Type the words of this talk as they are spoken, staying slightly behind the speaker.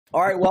All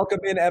right, welcome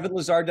in Evan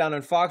Lazar down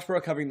in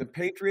Foxborough covering the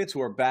Patriots,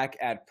 who are back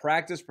at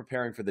practice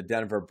preparing for the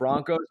Denver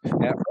Broncos.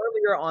 And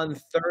earlier on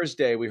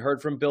Thursday, we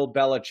heard from Bill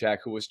Belichick,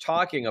 who was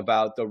talking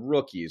about the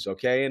rookies,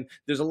 okay? And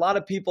there's a lot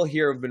of people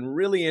here who have been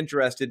really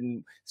interested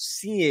in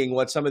seeing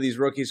what some of these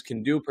rookies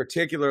can do,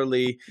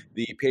 particularly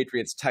the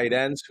Patriots tight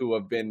ends, who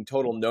have been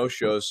total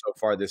no-shows so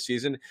far this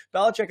season.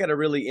 Belichick had a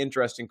really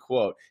interesting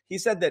quote. He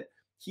said that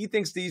he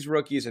thinks these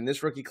rookies and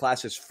this rookie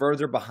class is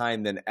further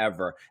behind than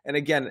ever. And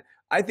again,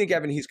 I think,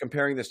 Evan, he's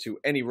comparing this to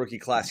any rookie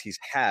class he's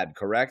had,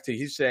 correct?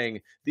 He's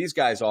saying these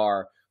guys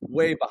are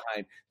way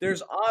behind.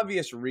 There's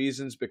obvious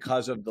reasons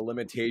because of the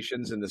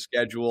limitations in the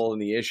schedule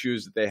and the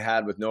issues that they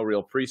had with no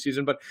real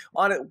preseason. But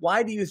on it,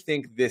 why do you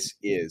think this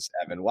is,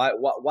 Evan?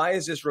 Why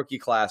is this rookie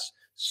class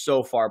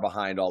so far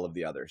behind all of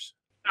the others?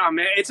 Oh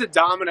man, it's a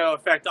domino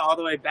effect all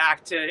the way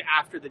back to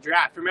after the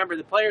draft. Remember,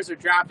 the players are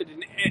drafted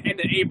in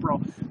into April,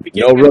 No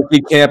beginning of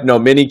rookie camp, no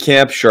mini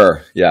camp,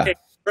 sure. Yeah.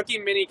 rookie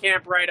mini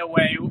camp right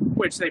away,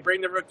 which they bring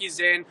the rookies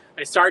in.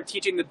 They start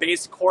teaching the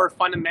base core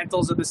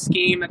fundamentals of the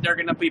scheme that they're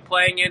going to be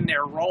playing in,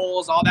 their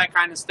roles, all that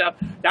kind of stuff.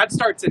 That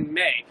starts in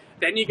May.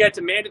 Then you get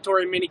to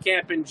mandatory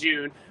minicamp in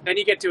June. Then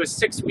you get to a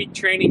 6-week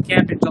training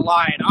camp in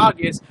July and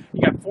August.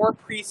 You got 4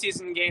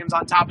 preseason games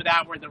on top of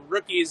that where the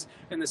rookies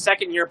and the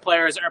second-year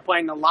players are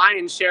playing the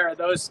lion's share of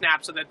those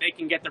snaps so that they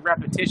can get the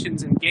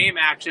repetitions and game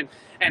action.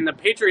 And the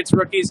Patriots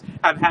rookies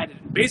have had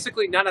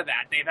basically none of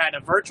that. They've had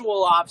a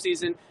virtual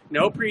offseason,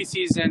 no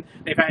preseason.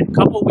 They've had a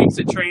couple weeks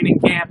of training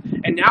camp,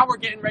 and now we're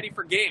getting ready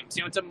for games.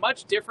 It's a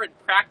much different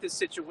practice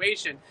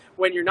situation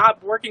when you're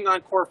not working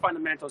on core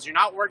fundamentals. You're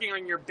not working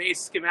on your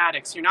base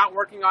schematics. You're not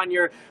working on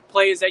your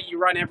plays that you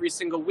run every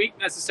single week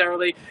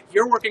necessarily.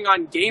 You're working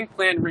on game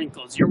plan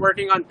wrinkles. You're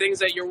working on things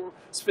that you're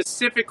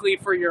specifically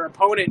for your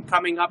opponent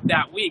coming up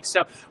that week.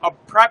 So a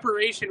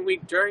preparation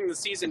week during the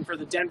season for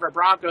the Denver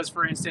Broncos,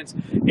 for instance,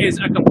 is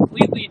a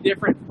completely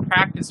different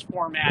practice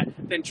format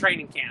than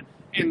training camp.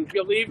 And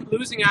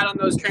losing out on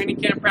those training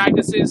camp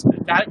practices,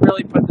 that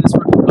really put this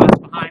rookie class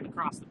behind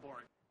across the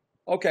board.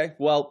 Okay,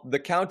 well, the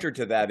counter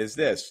to that is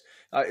this.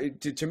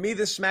 To me,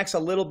 this smacks a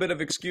little bit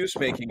of excuse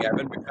making,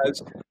 Evan,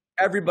 because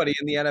everybody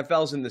in the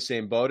NFL is in the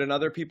same boat, and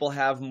other people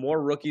have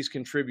more rookies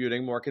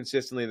contributing more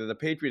consistently than the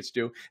Patriots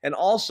do. And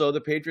also, the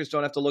Patriots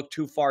don't have to look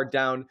too far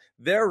down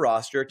their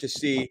roster to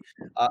see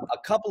a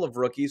couple of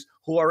rookies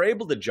who are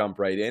able to jump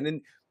right in.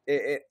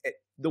 And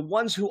the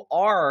ones who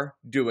are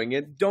doing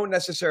it don't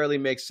necessarily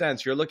make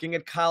sense. You're looking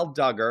at Kyle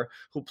Duggar,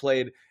 who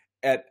played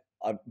at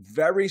a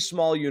very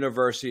small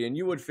university, and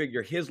you would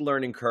figure his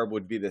learning curve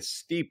would be the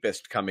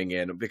steepest coming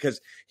in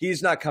because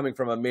he's not coming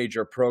from a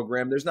major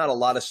program. There's not a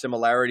lot of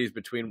similarities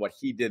between what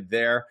he did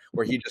there,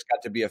 where he just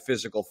got to be a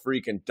physical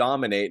freak and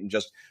dominate and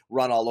just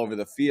run all over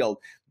the field,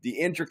 the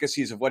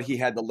intricacies of what he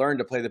had to learn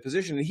to play the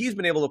position. And he's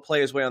been able to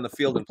play his way on the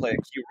field and play a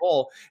key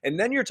role. And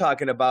then you're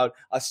talking about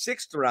a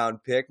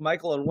 6th-round pick,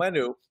 Michael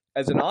Onwenu,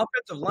 as an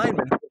offensive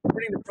lineman,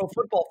 according to Pro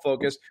Football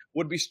Focus,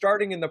 would be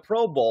starting in the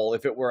Pro Bowl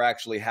if it were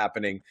actually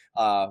happening,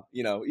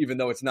 even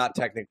though it's not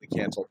technically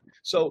canceled.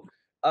 So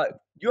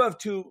you have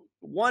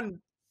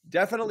one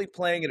definitely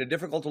playing in a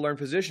difficult to learn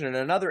position and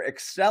another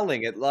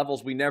excelling at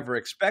levels we never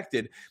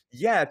expected.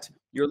 Yet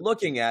you're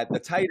looking at the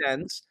tight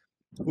ends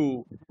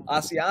who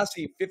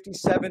Asiasi,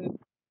 57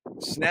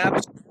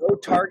 snaps, no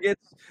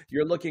targets.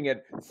 You're looking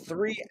at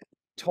 3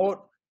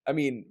 total,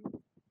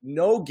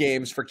 no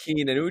games for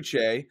Keen and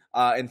Uche,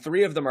 and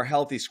 3 of them are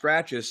healthy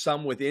scratches,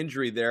 some with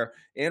injury there.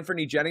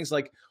 Anthony Jennings,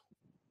 at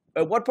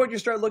what point you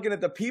start looking at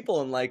the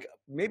people and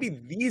maybe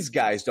these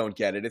guys don't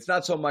get it. It's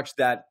not so much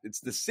that it's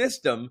the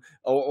system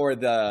or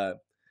the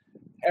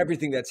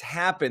everything that's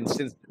happened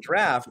since the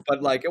draft,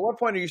 but at what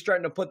point are you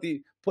starting to put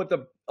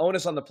the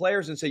onus on the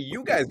players and say,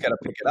 you guys got to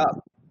pick it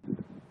up?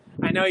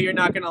 I know you're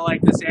not going to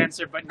like this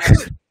answer, but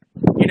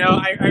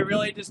I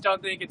really just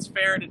don't think it's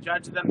fair to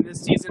judge them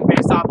this season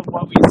based off of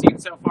what we've seen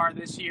so far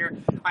this year.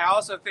 I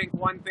also think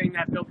one thing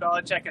that Bill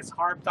Belichick has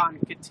harped on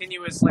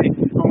continuously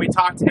when we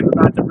talk to him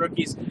about the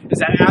rookies is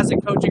that as a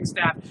coaching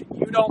staff,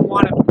 you don't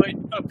want to put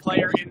a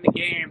player in the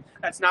game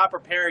that's not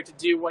prepared to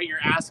do what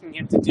you're asking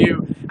him to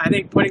do. I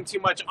think putting too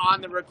much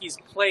on the rookies'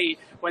 plate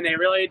when they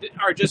really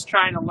are just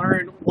trying to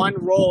learn one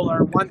role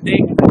or one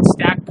thing and then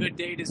stack good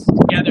data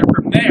together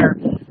from there,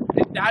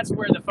 that's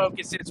where the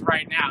focus is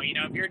right now.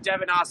 If you're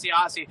Devin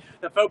Asiasi,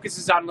 the focus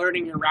is on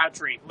learning your route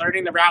tree,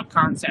 learning the route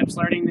concepts,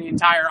 learning the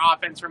entire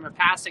offense from a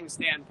passing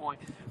standpoint.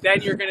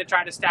 Then you're going to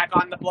try to stack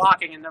on the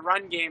blocking and the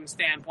run game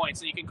standpoint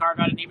so you can carve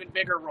out an even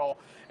bigger role.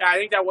 And I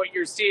think that what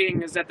you're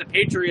seeing is that the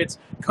Patriots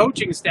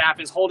coaching staff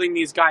is holding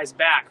these guys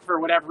back for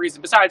whatever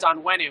reason, besides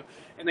Onwenu.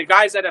 And the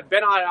guys that have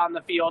been on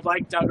the field,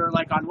 like Duggar,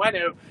 like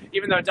Onwenu,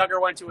 even though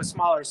Duggar went to a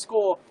smaller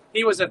school,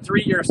 he was a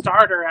 3-year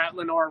starter at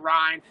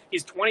Lenore-Rhyne.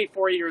 He's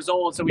 24 years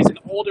old, so he's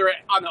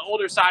on the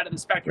older side of the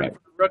spectrum for a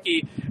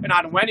rookie. And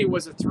Onwenu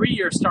was a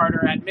 3-year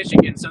starter at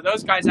Michigan. So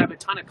those guys have a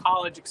ton of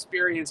college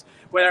experience,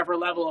 whatever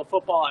level of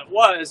football it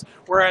was.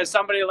 Whereas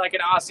somebody like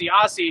an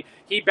Asiasi,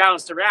 he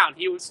bounced around.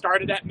 He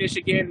started at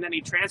Michigan, and then he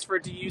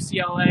transferred to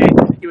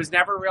UCLA. He was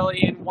never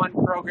really in one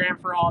program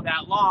for all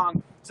that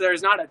long. So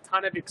there's not a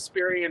ton of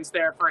experience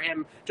there for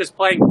him just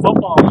playing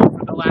football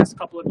over the last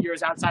couple of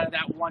years outside of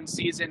that one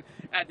season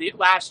at the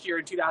last year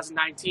in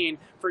 2019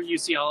 for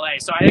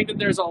UCLA. So I think that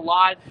there's a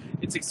lot.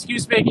 It's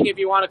excuse making if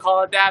you want to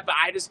call it that, but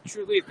I just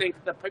truly think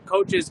that the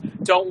coaches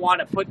don't want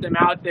to put them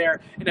out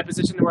there in a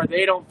position where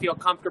they don't feel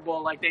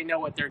comfortable, like they know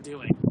what they're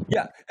doing.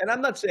 Yeah, and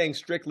I'm not saying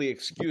strictly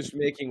excuse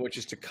making, which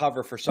is to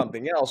cover for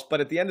something else, but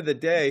at the end of the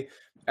day,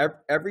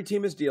 every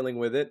team is dealing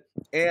with it,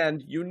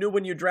 and you knew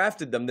when you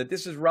drafted them that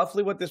this is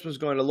roughly what this was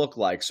going to look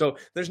like. So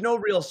there's no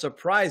real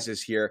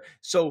surprises here.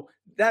 So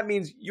that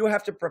means you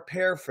have to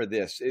prepare for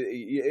this.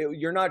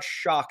 You're not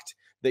shocked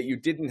that you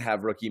didn't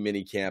have rookie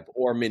minicamp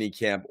or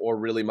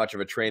really much of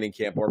a training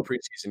camp or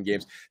preseason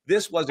games.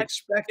 This was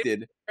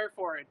expected. Prepare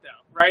for it, though,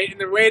 right? And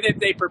the way that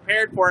they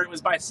prepared for it was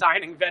by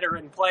signing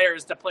veteran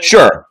players to play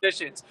Sure.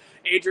 positions.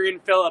 Adrian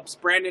Phillips,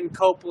 Brandon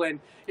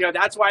Copeland.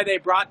 That's why they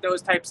brought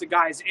those types of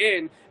guys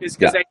in, is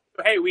because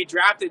hey, we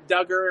drafted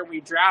Duggar and we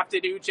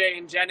drafted Uche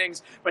and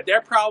Jennings, but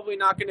they're probably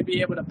not going to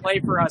be able to play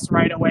for us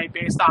right away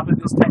based off of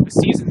this type of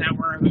season that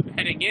we're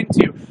heading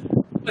into.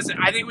 Listen,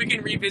 I think we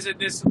can revisit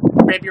this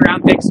maybe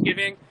around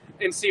Thanksgiving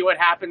and see what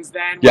happens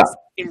then. Yeah. Once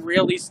the team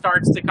really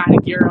starts to kind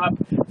of gear up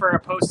for a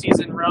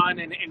postseason run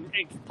and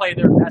play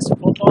their best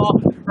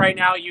football. Right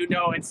now,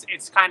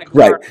 it's kind of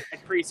right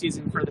at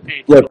preseason for the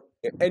Patriots. Look,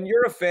 and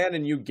you're a fan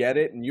and you get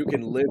it, and you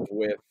can live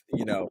with,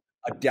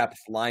 a depth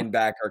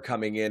linebacker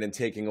coming in and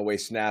taking away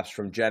snaps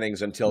from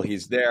Jennings until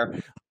he's there.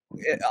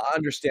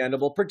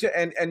 Understandable.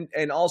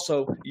 And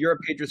also, you're a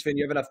Patriots fan.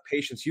 You have enough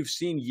patience. You've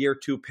seen year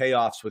two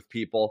payoffs with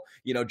people.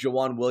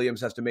 Jawan Williams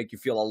has to make you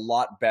feel a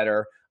lot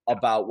better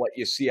about what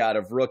you see out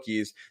of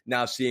rookies,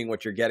 now seeing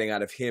what you're getting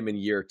out of him in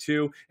year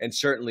two. And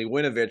certainly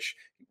Winovich,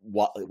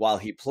 while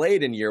he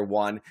played in year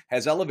one,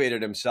 has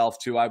elevated himself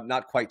to,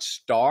 not quite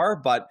star,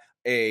 but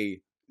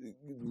a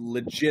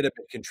legitimate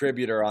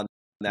contributor on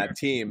that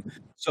team.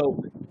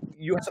 So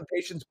you have some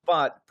patience,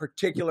 but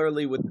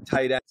particularly with the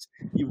tight ends,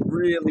 you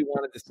really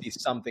wanted to see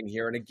something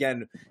here. And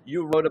again,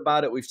 you wrote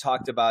about it. We've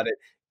talked about it.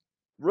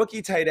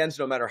 Rookie tight ends,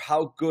 no matter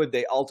how good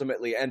they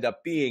ultimately end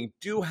up being,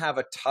 do have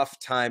a tough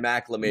time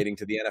acclimating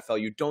to the NFL.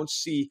 You don't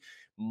see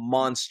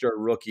monster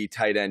rookie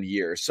tight end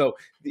years. So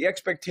the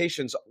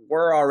expectations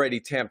were already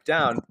tamped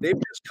down. They've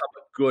just come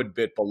a good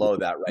bit below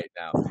that right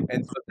now.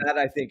 And so that,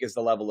 I think, is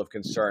the level of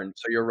concern.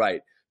 So you're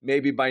right.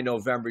 Maybe by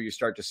November you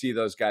start to see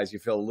those guys, you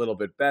feel a little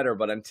bit better.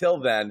 But until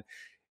then,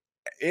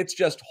 it's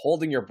just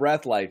holding your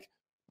breath like,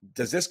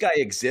 does this guy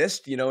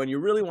exist? And you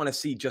really want to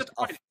see just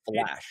a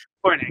flash.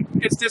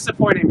 It's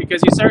disappointing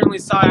because you certainly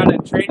saw out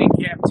in training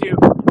camp too.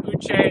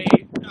 Uche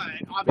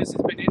obviously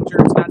has been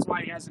injured, so that's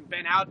why he hasn't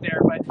been out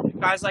there. But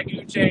guys like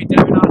Uche,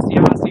 Devin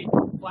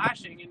Asiasi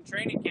flashing in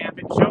training camp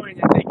and showing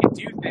that they can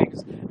do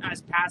things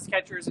as pass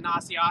catchers in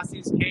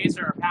Asiasi's case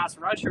or a pass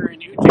rusher in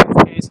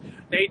Uche's case.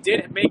 They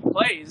did make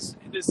plays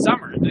this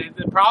summer.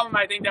 The problem,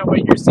 I think, that what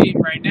you're seeing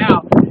right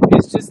now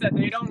is just that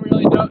they don't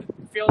really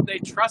feel they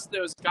trust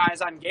those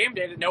guys on game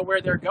day to know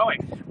where they're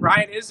going.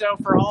 Ryan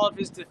Izzo, for all of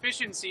his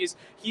deficiencies,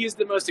 he is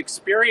the most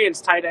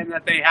experienced tight end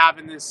that they have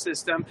in this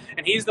system,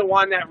 and he's the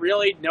one that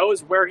really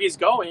knows where he's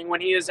going when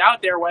he is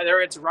out there, whether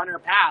it's run or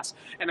pass.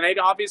 And they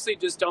obviously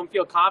just don't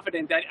feel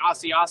confident that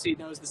Asiasi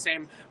has the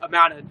same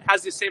amount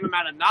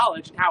of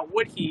knowledge, and how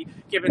would he,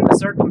 given the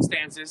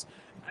circumstances?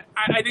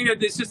 I think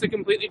that it's just a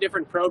completely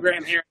different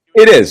program here.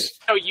 It is.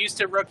 So used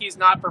to rookies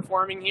not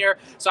performing here,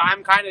 so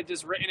I'm kind of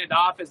just written it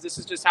off as this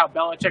is just how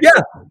Belichick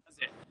does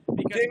it.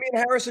 Because Damian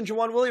Harris and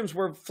Jawan Williams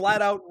were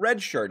flat out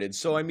redshirted.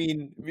 So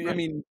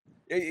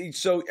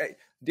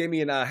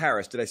Damian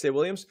Harris, did I say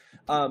Williams?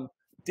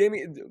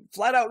 Damian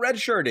flat out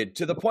redshirted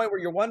to the point where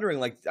you're wondering,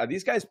 like, are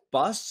these guys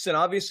busts? And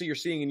obviously you're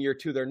seeing in year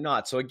two, they're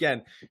not. So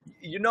again,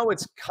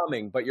 it's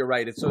coming, but you're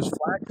right. It's those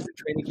flashes in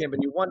training camp,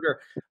 and you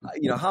wonder,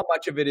 how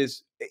much of it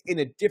is in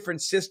a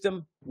different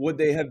system. Would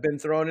they have been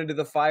thrown into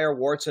the fire,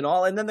 warts and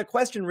all? And then the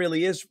question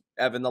really is,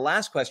 Evan, the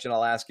last question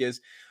I'll ask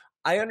is,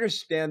 I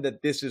understand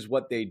that this is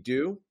what they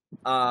do,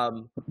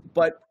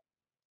 but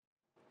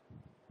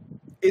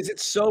is it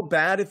so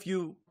bad if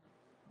you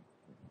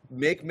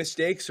make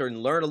mistakes or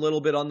learn a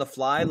little bit on the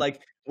fly?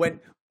 Like,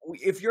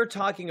 if you're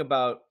talking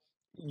about,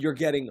 you're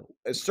getting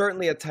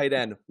certainly a tight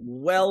end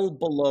well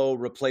below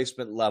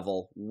replacement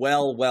level,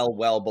 well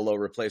below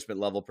replacement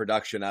level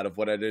production out of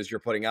what it is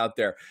you're putting out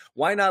there.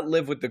 Why not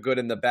live with the good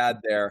and the bad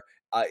there?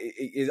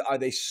 Are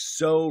they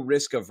so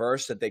risk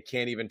averse that they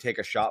can't even take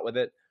a shot with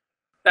it?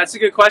 That's a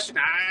good question.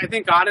 I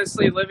think,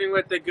 honestly, living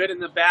with the good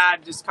and the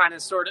bad just kind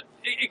of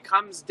it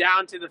comes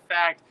down to the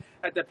fact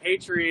that the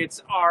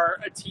Patriots are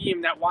a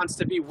team that wants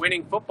to be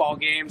winning football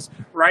games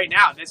right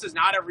now. This is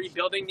not a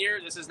rebuilding year.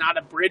 This is not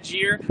a bridge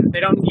year.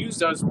 They don't use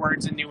those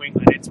words in New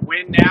England. It's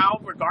win now,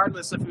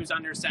 regardless of who's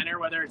under center,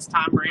 whether it's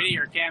Tom Brady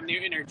or Cam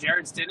Newton or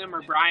Jared Stidham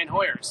or Brian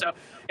Hoyer. So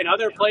in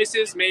other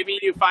places, maybe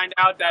you find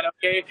out that,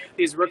 okay,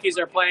 these rookies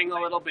are playing a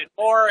little bit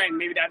more, and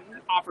maybe that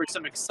offers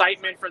some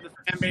excitement for the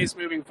fan base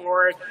moving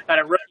forward, that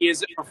a rookie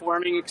is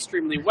performing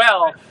extremely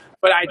well.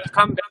 But I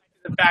come back to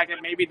the fact that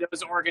maybe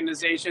those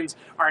organizations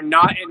are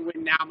not in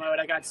win now mode.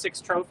 I got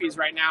 6 trophies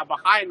right now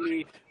behind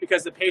me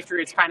because the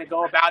Patriots kind of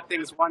go about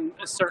things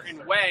a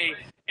certain way,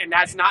 and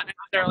that's not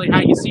necessarily how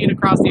you see it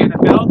across the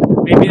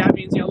NFL. Maybe that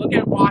means, look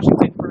at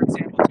Washington, for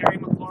example. Terry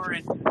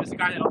McLaurin is a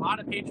guy that a lot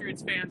of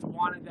Patriots fans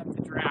wanted them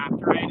to draft,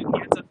 right? And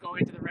he ends up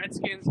going to the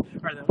Redskins,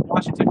 or the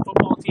Washington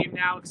football team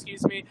now,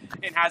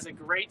 and has a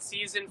great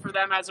season for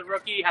them as a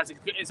rookie,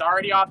 is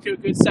already off to a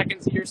good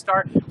second-year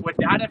start. Would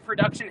that have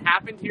production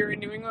happened here in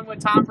New England with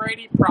Tom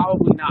Brady?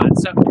 Probably not.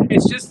 So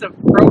it's just the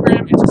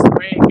program. It's just the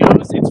way it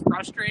goes. It's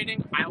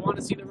frustrating. I want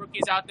to see the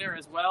rookies out there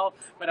as well,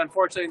 but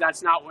unfortunately,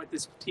 that's not what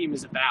this team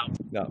is about.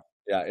 No.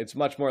 Yeah, it's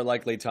much more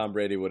likely Tom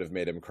Brady would have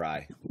made him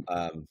cry.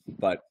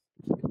 But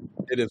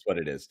it is what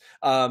it is.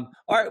 All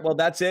right, well,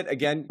 that's it.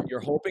 Again, you're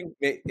hoping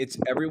it's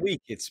every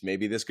week.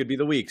 Maybe this could be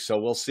the week, so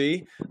we'll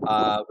see.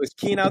 Was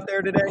Keen out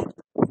there today?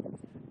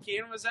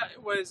 Keen was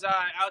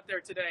out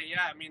there today.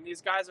 Yeah, I mean,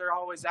 these guys are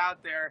always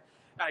out there.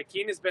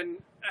 Keen has been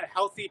a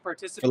healthy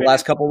participant for the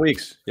last couple of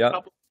weeks. Yeah,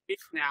 couple of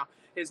weeks now.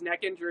 His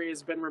neck injury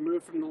has been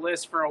removed from the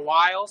list for a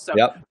while. So,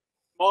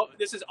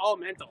 this is all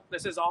mental.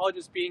 This is all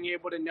just being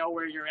able to know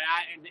where you're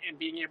at and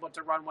being able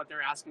to run what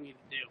they're asking you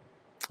to do.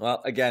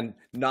 Well, again,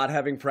 not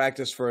having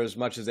practiced for as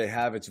much as they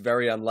have, it's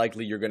very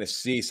unlikely you're going to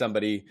see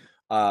somebody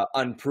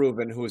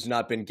unproven who has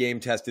not been game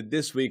tested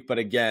this week. But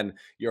again,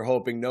 you're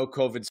hoping no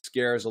COVID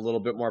scares, a little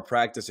bit more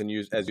practice. And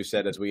as you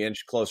said, as we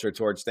inch closer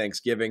towards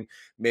Thanksgiving,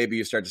 maybe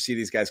you start to see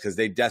these guys because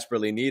they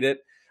desperately need it.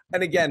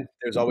 And again,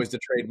 there's always the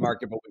trade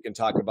market, but we can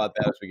talk about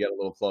that as we get a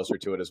little closer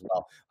to it as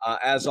well.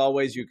 As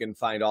always, you can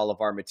find all of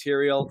our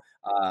material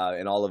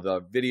and all of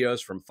the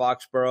videos from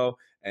Foxborough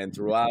and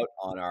throughout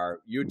on our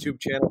YouTube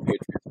channel,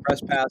 Patriots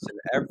Press Pass, and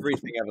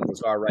everything Evan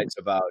Lazar writes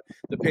about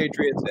the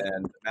Patriots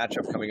and the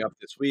matchup coming up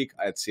this week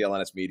at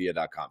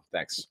clnsmedia.com.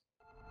 Thanks.